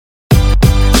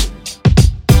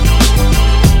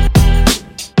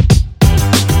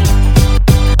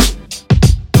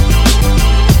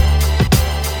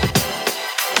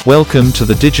Welcome to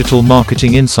the Digital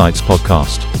Marketing Insights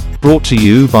podcast, brought to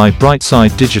you by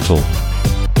Brightside Digital.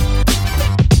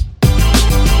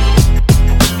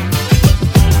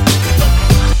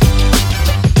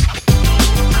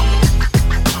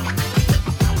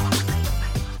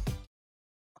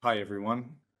 Hi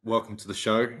everyone, welcome to the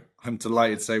show. I'm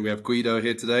delighted to say we have Guido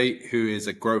here today, who is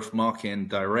a growth marketing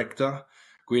director.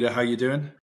 Guido, how you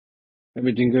doing?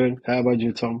 Everything good? How about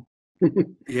you, Tom?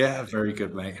 Yeah, very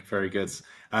good, mate. Very good.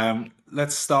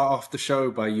 Let's start off the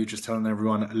show by you just telling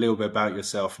everyone a little bit about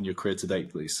yourself and your career to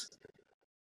date, please.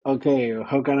 Okay,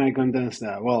 how can I condense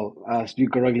that? Well, as you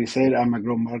correctly said, I'm a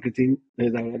growth marketing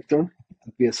director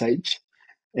at PSH.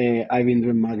 I've been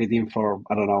doing marketing for,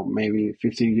 I don't know, maybe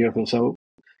 15 years or so.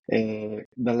 The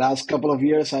last couple of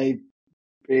years, I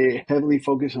heavily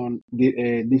focus on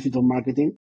digital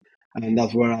marketing, and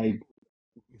that's where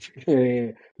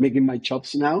making my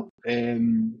chops now.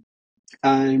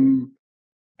 I'm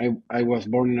I was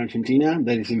born in Argentina.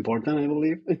 That is important, I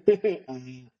believe.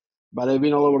 But I've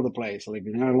been all over the place. I live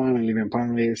in Ireland. I live in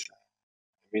Paris.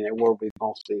 I mean, I work with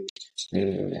mostly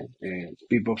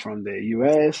people from the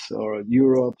US or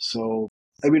Europe. So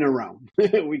I've been around.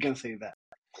 We can say that.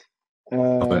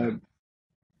 Love it. Uh,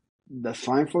 that's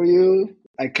fine for you.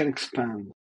 I can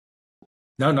expand.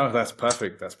 No, that's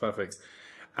perfect. That's perfect.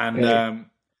 And Uh,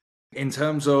 in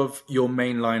terms of your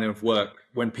main line of work,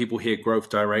 when people hear growth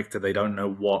director, they don't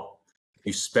know what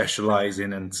you specialize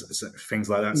in and things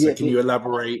like that. So yeah, can you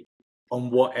elaborate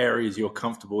on what areas you're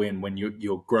comfortable in when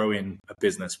you're growing a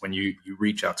business, when you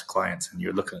reach out to clients and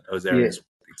you're looking at those yeah. areas?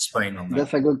 Explain on that.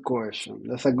 That's a good question.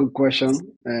 That's a good question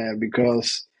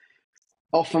because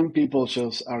often people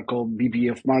just are called VP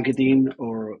of marketing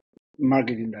or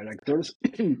marketing directors.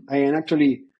 I am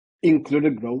actually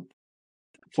included growth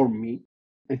for me,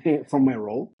 for my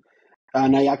role.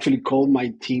 And I actually call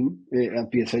my team at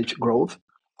PSH growth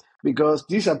because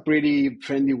this is a pretty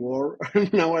trendy word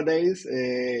nowadays.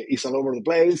 It's all over the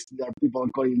place. There are people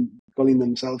calling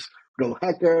themselves growth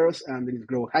hackers, and there is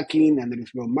growth hacking, and there is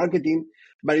growth marketing.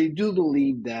 But I do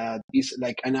believe that it's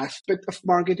like an aspect of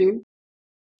marketing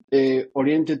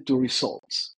oriented to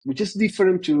results, which is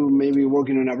different to maybe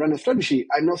working on a brand strategy.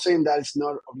 I'm not saying that it's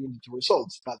not oriented to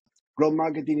results, but growth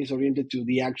marketing is oriented to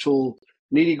the actual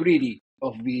nitty gritty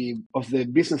of the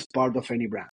business part of any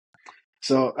brand.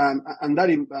 So, and that,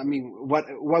 I mean, what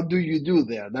do you do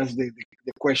there? That's the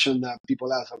question that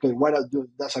people ask. Okay, what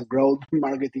does a growth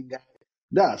marketing guy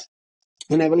does?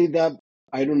 And I believe that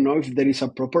I don't know if there is a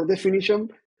proper definition.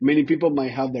 Many people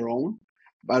might have their own,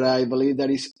 but I believe that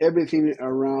is everything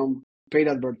around paid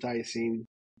advertising,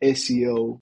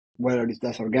 SEO, whether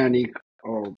that's organic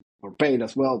or paid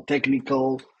as well,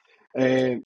 technical,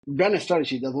 uh, brand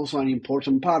strategy. That's also an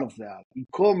important part of that.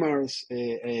 E-commerce,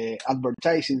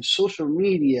 advertising, social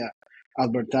media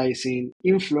advertising,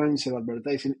 influencer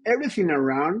advertising, everything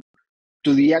around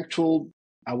to the actual,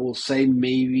 I will say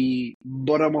maybe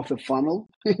bottom of the funnel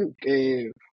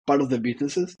part of the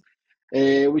businesses,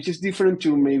 which is different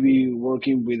to maybe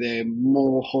working with a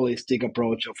more holistic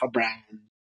approach of a brand,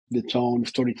 the tone,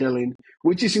 storytelling,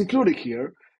 which is included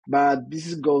here. But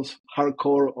this goes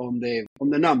hardcore on the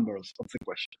numbers of the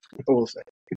question, I will say.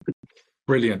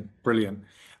 Brilliant.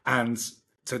 And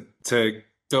to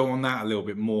go on that a little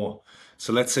bit more.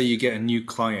 So let's say you get a new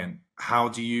client. How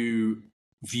do you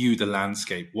view the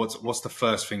landscape? What's the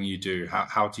first thing you do?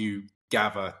 How do you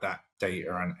gather that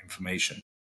data and information?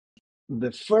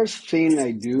 The first thing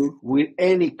I do with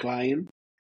any client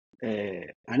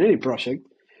and any project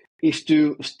is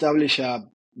to establish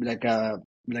like a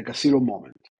like a zero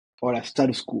moment or a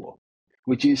status quo,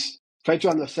 which is try to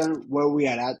understand where we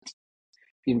are at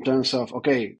in terms of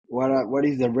okay, what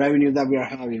is the revenue that we are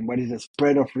having, what is the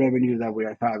spread of revenue that we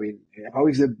are having, how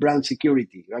is the brand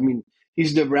security? I mean,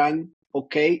 is the brand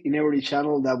okay in every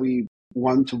channel that we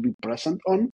want to be present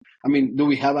on? I mean, do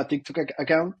we have a TikTok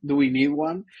account? Do we need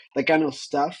one? That kind of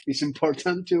stuff is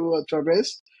important to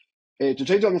address to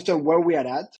try to understand where we are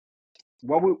at,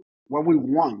 what we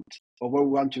want or where we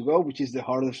want to go, which is the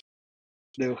hardest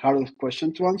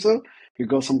question to answer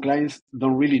because some clients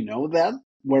don't really know that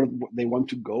where they want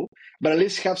to go, but at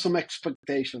least have some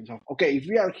expectations of okay, if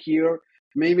we are here,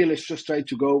 maybe let's just try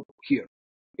to go here.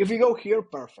 If we go here,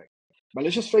 perfect. But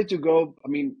let's just try to go. I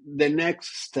mean, the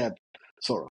next step,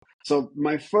 sort of. So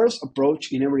my first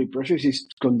approach in every process is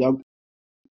to conduct,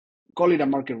 call it a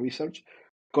market research,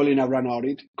 call it a brand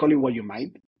audit, call it what you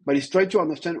might, but it's try to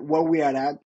understand where we are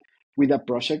at with that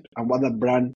project and what that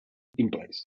brand in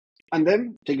place. And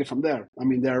then take it from there. I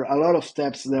mean, there are a lot of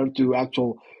steps there to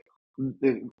actual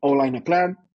outline a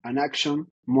plan, an action,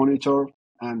 monitor,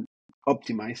 and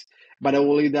optimize. But I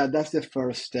believe that that's the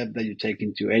first step that you take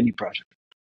into any project.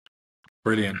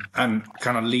 Brilliant. And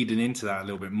kind of leading into that a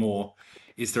little bit more,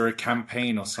 is there a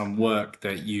campaign or some work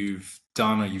that you've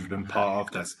done or you've been part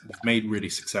of that's made really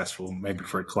successful, maybe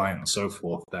for a client and so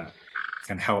forth, that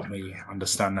can help me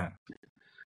understand that?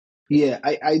 Yeah,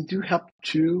 I do have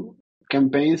two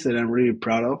campaigns that I'm really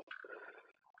proud of.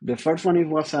 The first one, it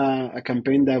was a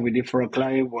campaign that we did for a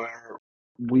client where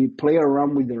we play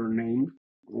around with their name.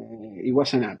 It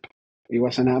was an app. It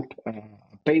was an app,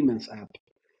 a payments app.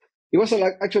 It was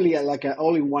actually like an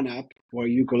all-in-one app where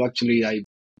you could actually like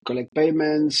collect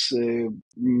payments,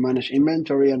 manage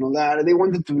inventory, and all that. They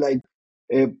wanted to like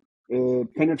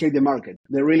penetrate the market.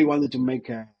 They really wanted to make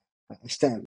a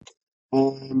stand.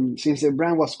 Since the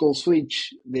brand was called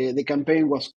Switch, the campaign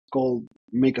was called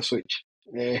Make a Switch.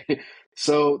 Uh,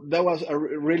 so that was it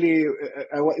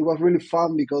was really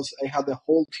fun because I had the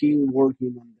whole team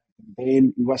working on the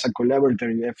campaign. It was a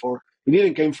collaborative effort. It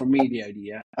didn't come from me, the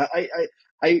idea.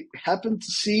 I happened to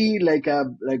see like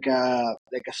a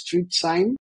street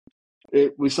sign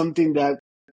with something that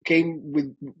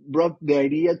brought the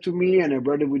idea to me, and I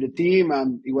brought it with the team,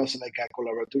 and it was like a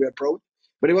collaborative approach.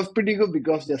 But it was pretty good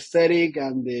because the aesthetic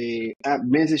and the app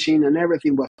messaging and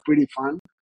everything was pretty fun,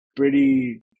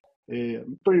 pretty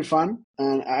pretty fun,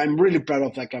 and I'm really proud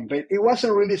of that campaign. It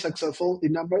wasn't really successful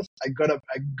in numbers. I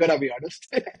gotta be honest,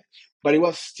 but it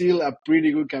was still a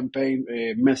pretty good campaign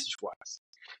message wise.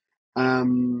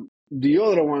 The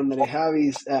other one that I have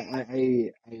is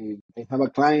I have a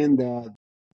client that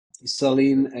is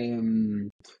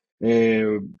selling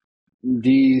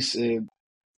these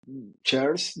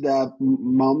chairs that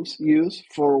moms use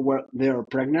for when they are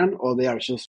pregnant or they are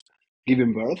just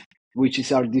giving birth, which is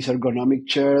these ergonomic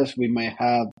chairs. We might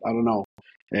have, I don't know,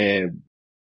 uh,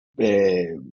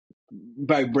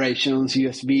 vibrations,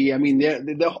 USB. I mean,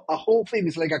 a whole thing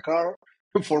is like a car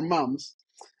for moms,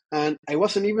 and I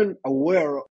wasn't even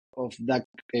aware of that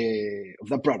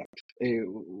product.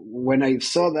 When I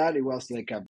saw that, it was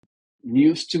like a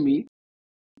news to me,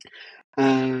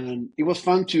 and it was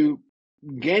fun to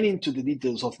get into the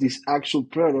details of this actual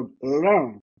product,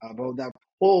 learn about that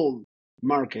whole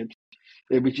market,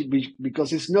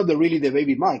 because it's not really the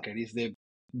baby market, it's the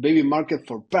baby market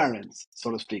for parents,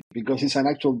 so to speak, because it's an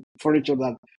actual furniture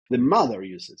that the mother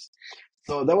uses.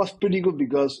 So that was pretty good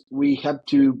because we had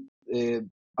to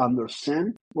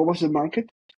understand what was the market,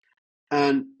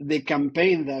 and the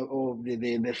campaign or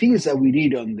the things that we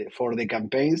did for the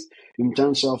campaigns in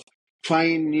terms of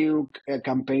trying new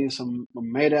campaigns on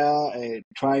Meta,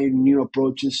 trying new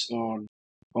approaches on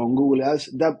Google Ads,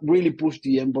 that really pushed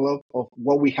the envelope of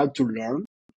what we had to learn.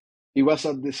 It was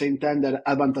at the same time that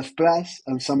Advantage Plus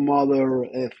and some other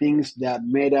things that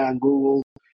Meta and Google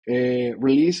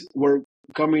released were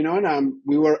coming on, and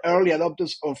we were early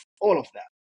adopters of all of that.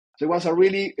 So it was a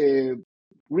really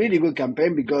good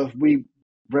campaign because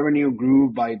revenue grew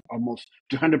by almost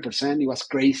 200%. It was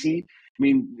crazy. I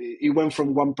mean, it went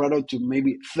from one product to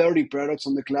maybe 30 products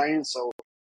on the client. So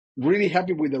really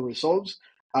happy with the results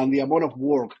and the amount of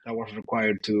work that was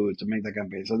required to make the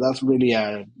campaign. So that's really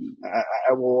I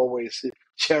will always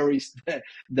cherish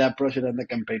that project and the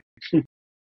campaign.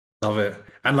 Love it.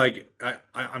 And like,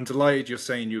 I'm delighted you're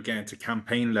saying you're getting to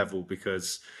campaign level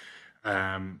because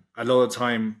a lot of the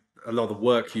time, a lot of the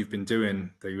work you've been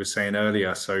doing that you were saying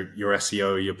earlier, so your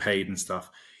SEO, your paid and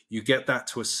stuff, you get that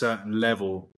to a certain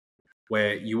level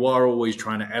where you are always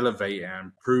trying to elevate it and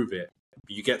improve it. But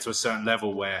you get to a certain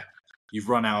level where you've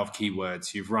run out of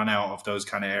keywords, you've run out of those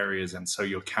kind of areas. And so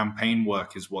your campaign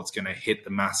work is what's going to hit the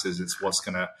masses. It's what's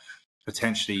going to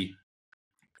potentially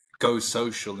go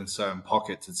social in certain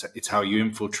pockets. It's how you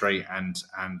infiltrate and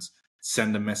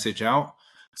send a message out.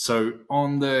 So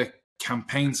on the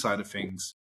campaign side of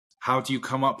things, how do you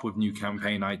come up with new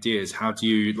campaign ideas? How do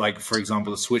you, like, for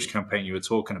example, the Switch campaign you were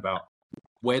talking about,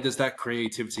 where does that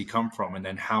creativity come from? And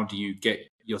then how do you get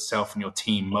yourself and your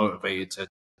team motivated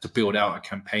to build out a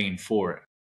campaign for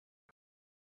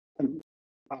it?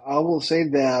 I will say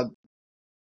that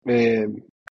there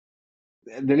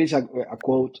is a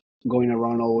quote going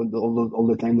around all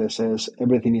the time that says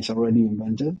everything is already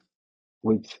invented,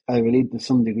 which I believe to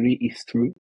some degree is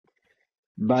true.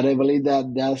 But I believe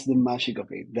that that's the magic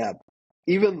of it, that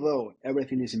even though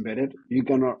everything is embedded, you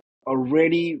can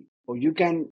already, or you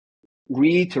can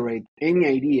reiterate any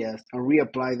ideas and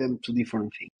reapply them to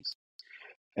different things.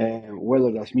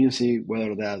 Whether that's music,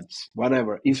 whether that's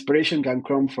whatever. Inspiration can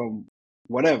come from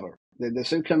whatever. The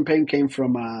same campaign came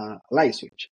from a light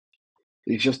switch.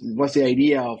 It was the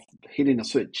idea of hitting a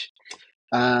switch.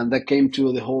 And that came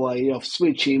to the whole idea of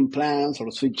switching plans or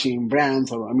switching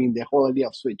brands, or I mean, the whole idea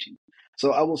of switching.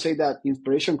 So I will say that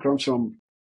inspiration comes from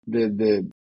the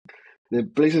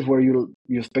places where you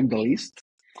expect the least.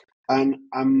 And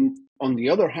I'm on the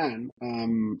other hand,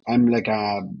 I'm like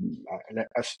a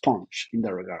sponge in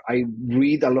that regard. I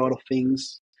read a lot of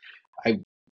things. I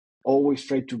always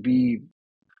try to be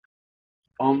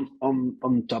on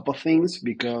top of things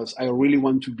because I really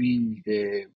want to be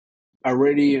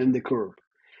already in the curve.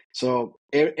 So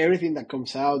everything that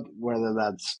comes out, whether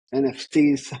that's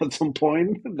NFTs at some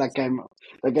point, that kind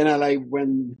of like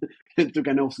when to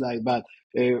kind of die, but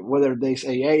whether there's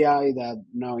a AI that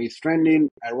now is trending,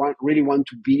 really want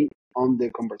to be on the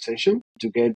conversation to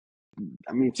get,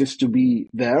 I mean, just to be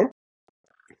there.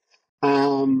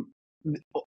 Um,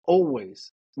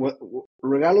 always,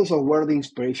 regardless of where the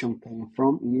inspiration came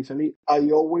from initially, I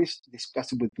always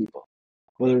discuss it with people,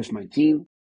 whether it's my team,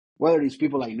 whether it's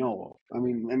people I know of. I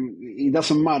mean, it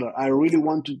doesn't matter. I really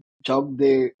want to talk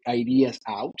the ideas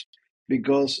out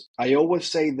because I always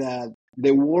say that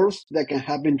the worst that can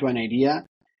happen to an idea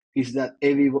is that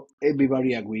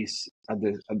everybody agrees at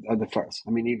the first.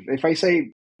 I mean, if I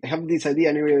say I have this idea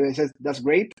and everybody says that's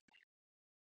great,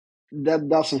 that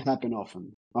doesn't happen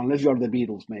often, unless you're the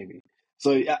Beatles, maybe.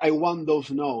 So I want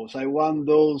those no's. I want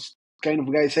those kind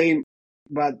of guys saying,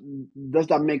 but does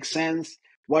that make sense?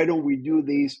 Why don't we do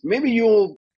this? Maybe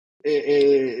you'll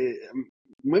end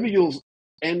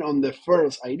on the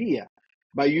first idea,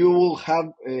 but you will have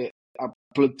a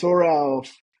plethora of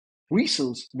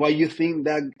reasons why you think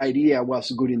that idea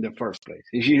was good in the first place.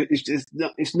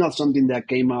 It's not something that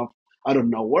came out of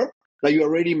nowhere. That you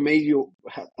already made your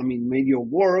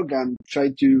work and try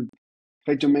to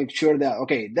make sure that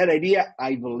okay, that idea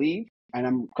I believe and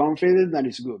I'm confident that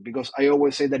it's good, because I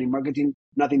always say that in marketing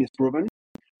nothing is proven.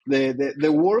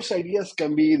 The worst ideas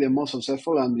can be the most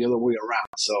successful and the other way around.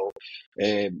 So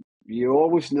you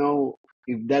always know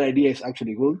if that idea is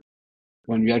actually good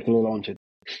when you actually launch it.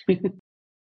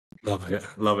 Love it,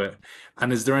 love it.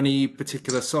 And is there any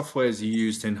particular softwares you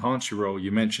use to enhance your role?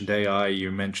 You mentioned AI,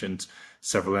 you mentioned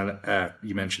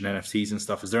you mentioned NFTs and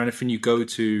stuff. Is there anything you go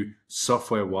to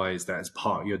software-wise that is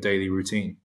part of your daily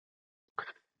routine?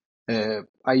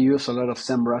 I use a lot of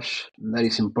SEMrush. That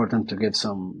is important to get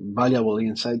some valuable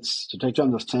insights to try to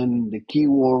understand the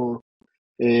keyword.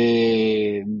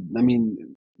 I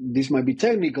mean, this might be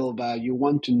technical, but you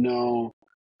want to know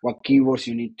what keywords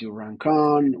you need to rank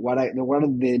on, what are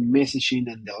the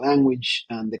messaging and the language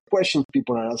and the questions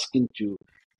people are asking to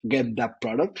get that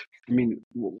product. I mean,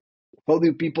 how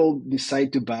do people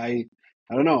decide to buy,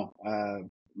 I don't know,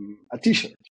 a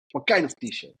t-shirt? What kind of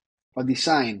t-shirt? What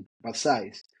design? What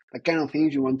size? That kind of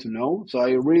things you want to know. So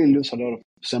I really use a lot of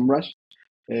SEMrush.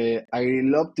 I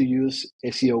love to use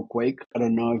SEO Quake. I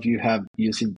don't know if you have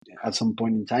used it at some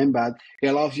point in time, but it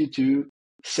allows you to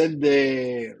set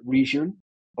the region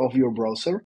of your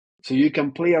browser so you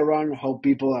can play around how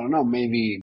people, I don't know,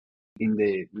 maybe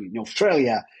in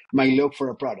Australia might look for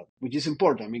a product, which is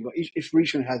important. I mean, each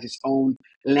region has its own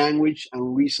language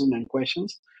and reason and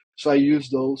questions. So I use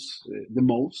those the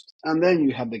most. And then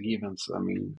you have the givens. I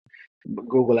mean,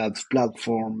 Google Ads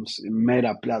platforms,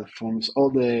 Meta platforms, all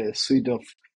the suite of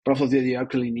processes that you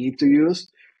actually need to use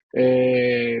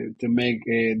to make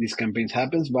these campaigns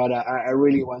happen. But I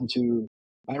really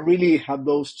have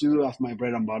those two as my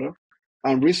bread and butter.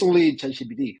 And recently,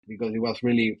 ChatGPT, because it was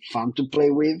really fun to play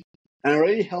with. And it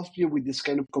really helps you with this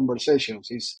kind of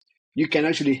conversations. Is you can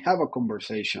actually have a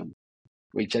conversation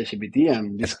with ChatGPT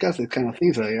and discuss this kind of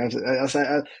things. Like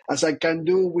as I can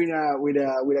do with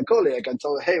a colleague, I can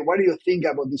tell, hey, what do you think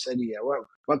about this idea?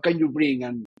 What can you bring?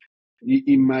 And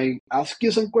it might ask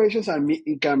you some questions, and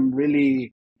it can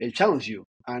really challenge you.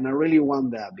 And I really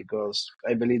want that because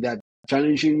I believe that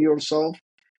challenging yourself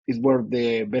is where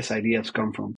the best ideas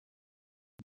come from.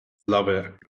 Love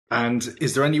it. And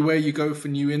is there anywhere you go for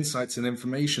new insights and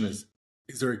information? Is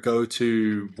there a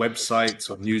go-to websites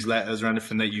or newsletters or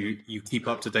anything that you keep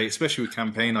up to date, especially with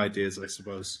campaign ideas, I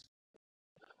suppose?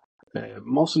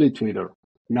 Mostly Twitter,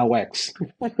 now X,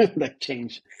 that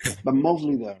changed, but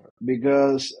mostly there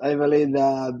because I believe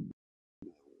that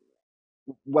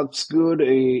what's good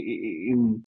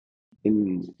in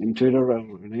Twitter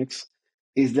and X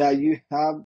is that you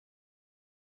have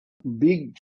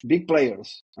big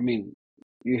players. I mean,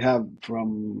 you have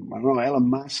from I don't know Elon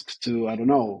Musk to I don't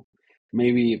know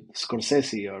maybe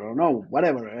Scorsese or I don't know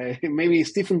whatever. Maybe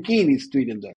Stephen King is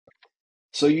tweeting there.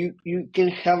 So you can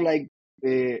have like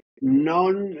there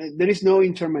is no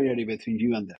intermediary between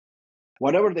you and them.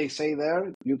 Whatever they say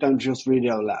there, you can just read it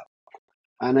out loud.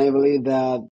 And I believe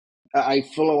that I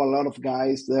follow a lot of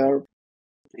guys there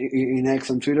in X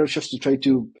and Twitter just to try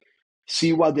to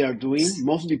see what they are doing,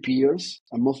 mostly peers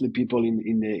and mostly people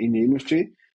in the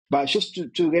industry. but just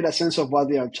to get a sense of what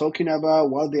they are talking about,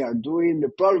 what they are doing, the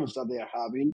problems that they are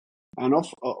having, and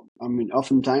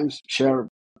oftentimes share.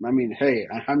 Hey,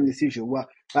 I'm having this issue. What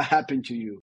happened to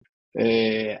you?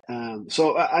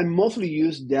 So I mostly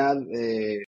use that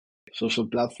social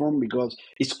platform because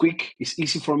it's quick. It's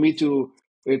easy for me to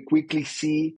quickly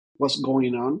see what's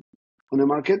going on the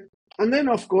market. And then,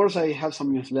 of course, I have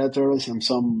some newsletters and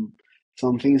some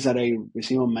things that I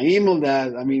receive on my email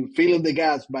that fill in the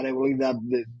gaps. But I believe that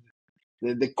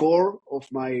the core of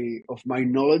my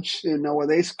knowledge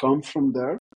nowadays comes from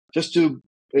there. Just to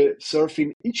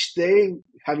surfing each day,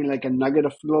 having like a nugget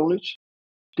of knowledge,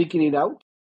 picking it out,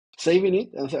 saving it,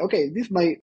 and say, okay, this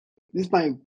might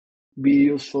be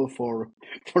useful for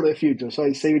the future. So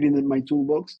I save it in my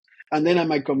toolbox, and then I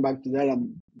might come back to that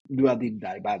and do a deep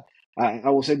dive. But I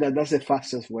will say that that's the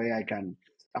fastest way I can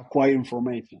acquire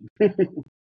information.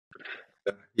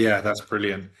 Yeah, that's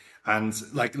brilliant. And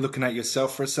like looking at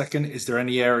yourself for a second, is there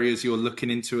any areas you're looking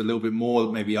into a little bit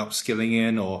more, maybe upskilling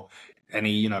in, or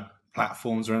any,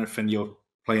 platforms or anything you're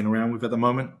playing around with at the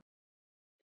moment?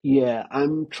 Yeah,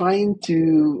 I'm trying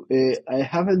to. I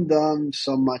haven't done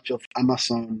so much of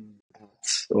Amazon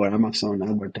ads or Amazon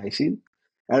advertising.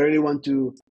 I really want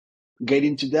to get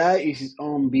into that. It's its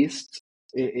own beast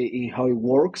in how it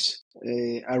works.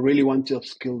 I really want to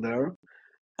upskill there.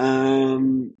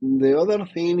 The other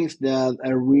thing is that I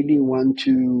really want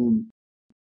to.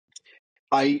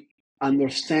 I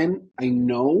understand. I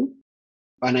know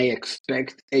and I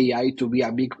expect AI to be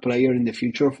a big player in the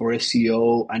future for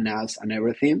SEO and ads and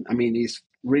everything. It's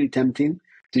really tempting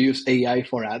to use AI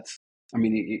for ads.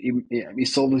 It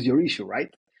solves your issue,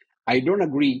 right? I don't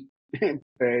agree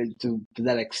to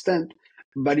that extent,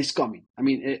 but it's coming.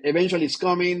 Eventually it's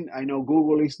coming. I know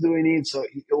Google is doing it, so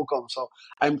it will come. So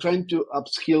I'm trying to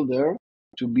upskill there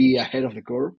to be ahead of the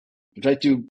curve, to try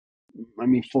to,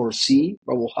 foresee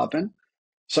what will happen.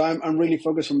 So I'm really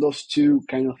focused on those two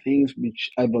kind of things,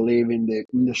 which I believe in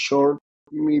the short,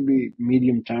 maybe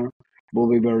medium term, will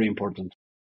be very important.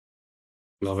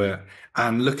 Love it.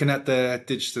 And looking at the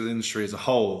digital industry as a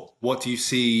whole, what do you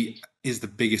see is the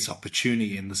biggest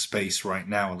opportunity in the space right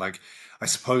now? Like, I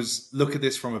suppose, look at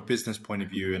this from a business point of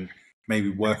view and maybe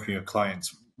working with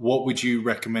clients. What would you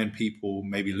recommend people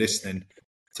maybe listening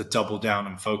to double down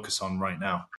and focus on right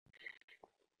now?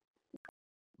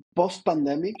 Post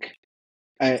pandemic,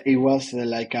 it was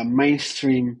like a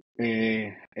mainstream.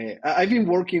 I've been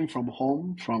working from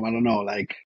home from, I don't know,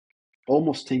 like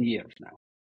almost 10 years now.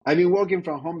 I've been working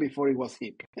from home before it was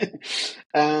hip.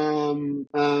 And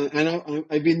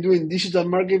I've been doing digital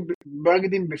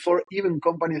marketing before even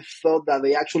companies thought that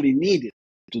they actually needed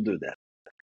to do that.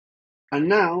 And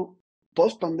now,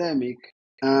 post-pandemic,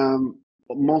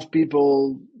 most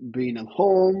people being at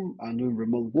home and doing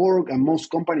remote work, and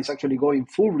most companies actually going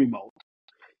full remote.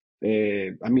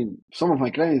 Some of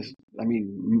my clients,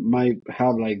 might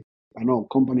have like, I know,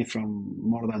 company from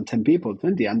more than 10 people,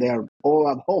 20, and they are all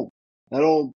at home. They're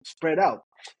all spread out.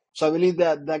 So I believe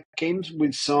that came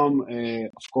with some,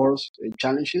 of course,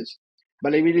 challenges,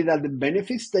 but I believe that the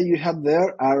benefits that you have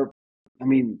there are,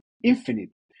 infinite.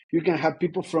 You can have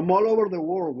people from all over the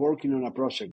world working on a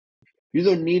project. You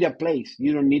don't need a place.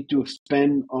 You don't need to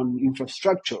spend on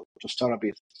infrastructure to start a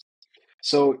business.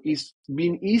 So it's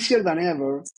been easier than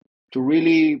ever to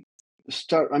really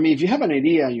start. If you have an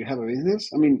idea and you have a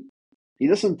business, it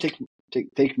doesn't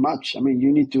take much.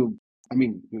 You need to.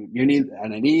 You need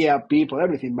an idea, people,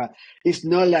 everything, but it's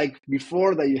not like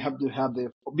before that you have to have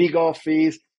the big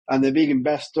office and the big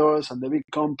investors and the big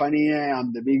company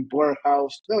and the big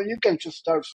warehouse. No, you can just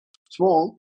start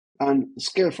small and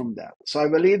scale from that. So I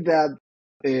believe that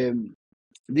um,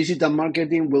 digital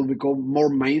marketing will become more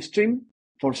mainstream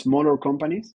for smaller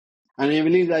companies. And I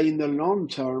believe that in the long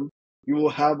term, you will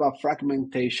have a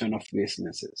fragmentation of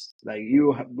businesses. Like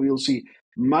will see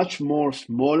much more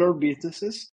smaller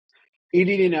businesses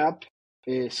eating up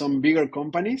some bigger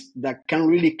companies that can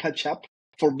really catch up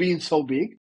for being so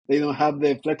big. They don't have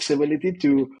the flexibility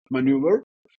to maneuver.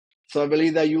 So I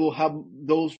believe that you will have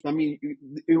those.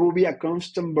 It will be a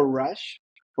constant barrage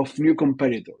of new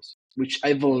competitors, which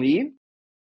I believe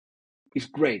is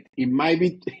great. It might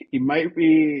be,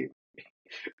 we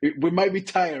might be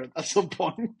tired at some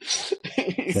point,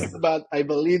 but I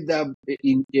believe that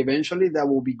eventually that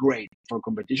will be great for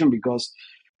competition because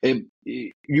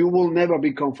you will never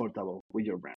be comfortable with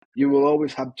your brand. You will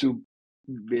always have to.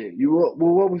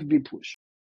 Will always be pushed.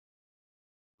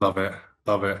 Love it.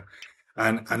 Love it.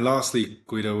 And lastly,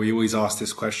 Guido, we always ask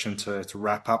this question to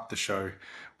wrap up the show,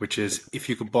 which is if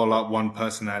you could bottle up one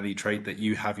personality trait that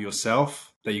you have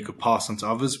yourself that you could pass on to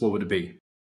others, what would it be?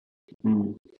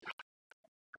 Mm.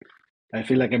 I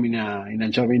feel like I'm in a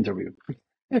job interview.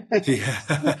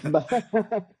 Yeah. But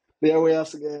they always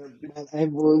ask, but I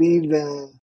believe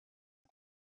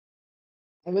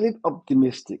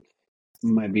optimistic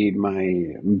might be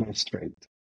my best trait.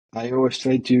 I always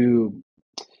try to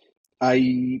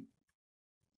I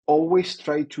always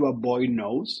try to avoid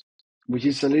no's, which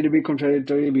is a little bit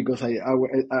contradictory because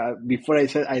before I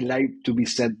said I like to be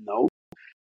said no,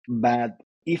 but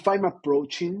if I'm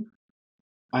approaching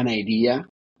an idea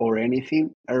or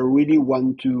anything, I really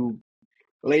want to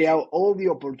lay out all the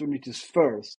opportunities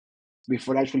first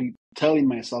before actually telling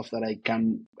myself that I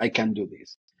can do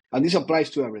this. And this applies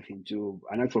to everything, to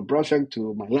an actual project,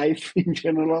 to my life in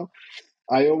general.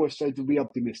 I always try to be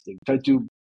optimistic, try to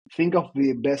think of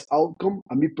the best outcome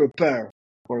and be prepared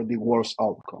for the worst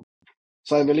outcome.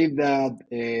 So I believe that,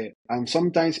 and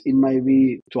sometimes it might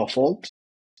be to a fault,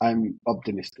 I'm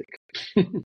optimistic.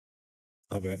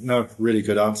 Love it. No, really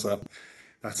good answer.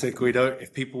 That's it, Guido.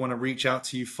 If people want to reach out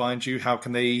to you, find you, how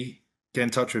can they get in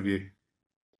touch with you?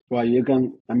 Well, you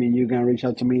can reach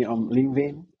out to me on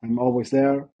LinkedIn. I'm always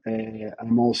there.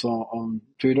 I'm also on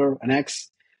Twitter and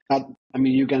X.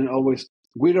 You can always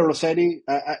Guido Rossetti.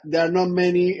 There are not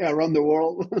many around the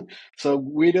world, so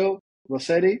Guido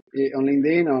Rossetti on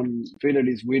LinkedIn. On Twitter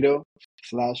is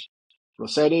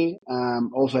Guido/Rossetti.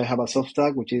 Also, I have a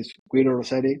Substack which is Guido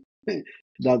Rossetti.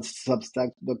 That's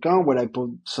Substack.com, where I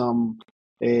put some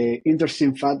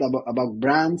interesting fact about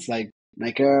brands like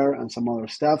Nike and some other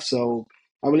stuff. So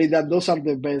I believe that those are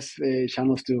the best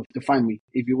channels to find me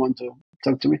if you want to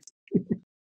talk to me.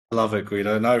 Love it,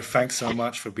 Guido. No, thanks so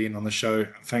much for being on the show.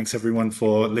 Thanks everyone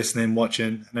for listening,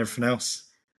 watching, and everything else.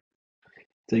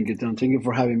 Thank you, Tom. Thank you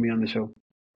for having me on the show.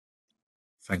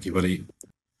 Thank you, buddy.